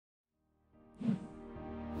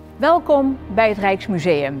Welkom bij het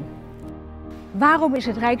Rijksmuseum. Waarom is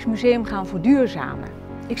het Rijksmuseum gaan verduurzamen?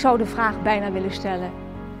 Ik zou de vraag bijna willen stellen,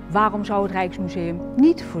 waarom zou het Rijksmuseum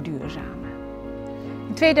niet verduurzamen?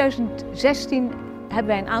 In 2016 hebben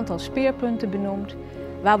wij een aantal speerpunten benoemd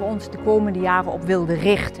waar we ons de komende jaren op wilden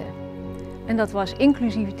richten. En dat was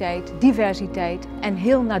inclusiviteit, diversiteit en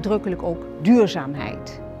heel nadrukkelijk ook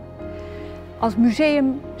duurzaamheid. Als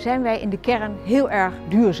museum zijn wij in de kern heel erg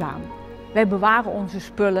duurzaam. Wij bewaren onze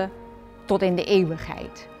spullen tot in de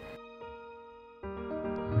eeuwigheid.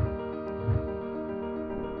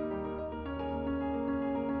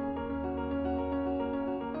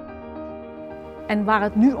 En waar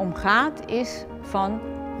het nu om gaat is van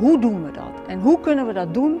hoe doen we dat? En hoe kunnen we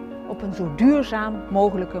dat doen op een zo duurzaam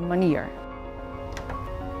mogelijke manier?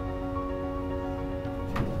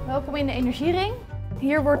 Welkom in de energiering.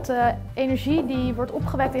 Hier wordt de energie wordt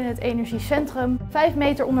opgewekt in het energiecentrum 5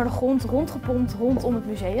 meter onder de grond rondgepompt rondom het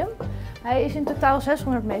museum. Hij is in totaal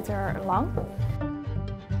 600 meter lang.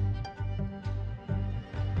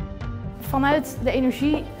 Vanuit de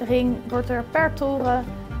energiering wordt er per toren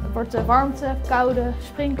de warmte, koude,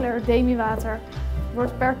 sprinkler, demiwater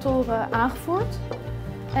wordt per toren aangevoerd.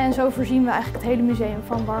 En zo voorzien we eigenlijk het hele museum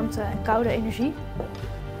van warmte en koude energie.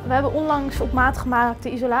 We hebben onlangs op maat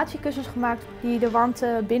gemaakte isolatiekussens gemaakt die de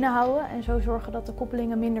warmte binnenhouden en zo zorgen dat de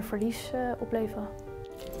koppelingen minder verlies opleveren.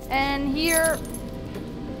 En hier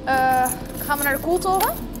gaan we naar de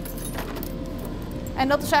koeltoren. En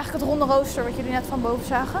dat is eigenlijk het ronde rooster wat jullie net van boven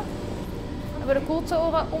zagen. We hebben de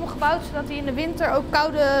koeltoren omgebouwd zodat die in de winter ook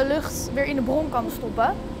koude lucht weer in de bron kan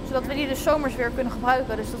stoppen. Zodat we die dus zomers weer kunnen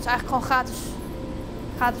gebruiken. Dus dat is eigenlijk gewoon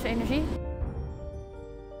gratis energie.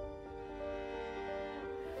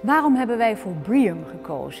 Waarom hebben wij voor BREEAM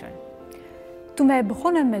gekozen? Toen wij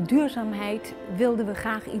begonnen met duurzaamheid wilden we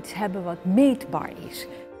graag iets hebben wat meetbaar is.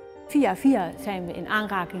 Via zijn we in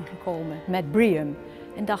aanraking gekomen met BREEAM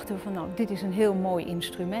en dachten we van nou, dit is een heel mooi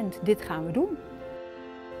instrument, dit gaan we doen.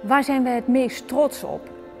 Waar zijn wij het meest trots op?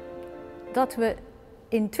 Dat we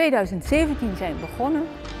in 2017 zijn begonnen.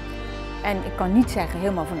 En ik kan niet zeggen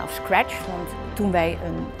helemaal vanaf scratch, want toen wij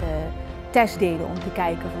een test deden om te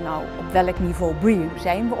kijken van nou, op welk niveau BREEAM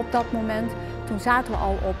zijn we op dat moment, toen zaten we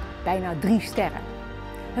al op bijna 3 sterren.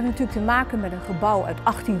 We hebben natuurlijk te maken met een gebouw uit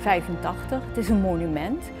 1885, het is een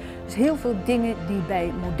monument. Dus heel veel dingen die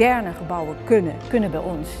bij moderne gebouwen kunnen bij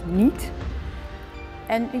ons niet.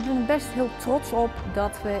 En ik ben er best heel trots op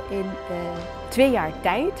dat we in 2 jaar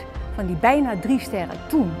tijd van die bijna 3 sterren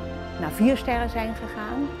toen naar 4 sterren zijn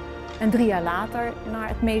gegaan. En 3 jaar later naar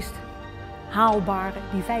het meest haalbare,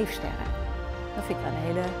 die 5 sterren. Dat vind ik wel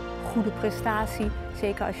een hele goede prestatie,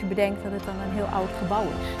 zeker als je bedenkt dat het dan een heel oud gebouw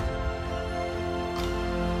is.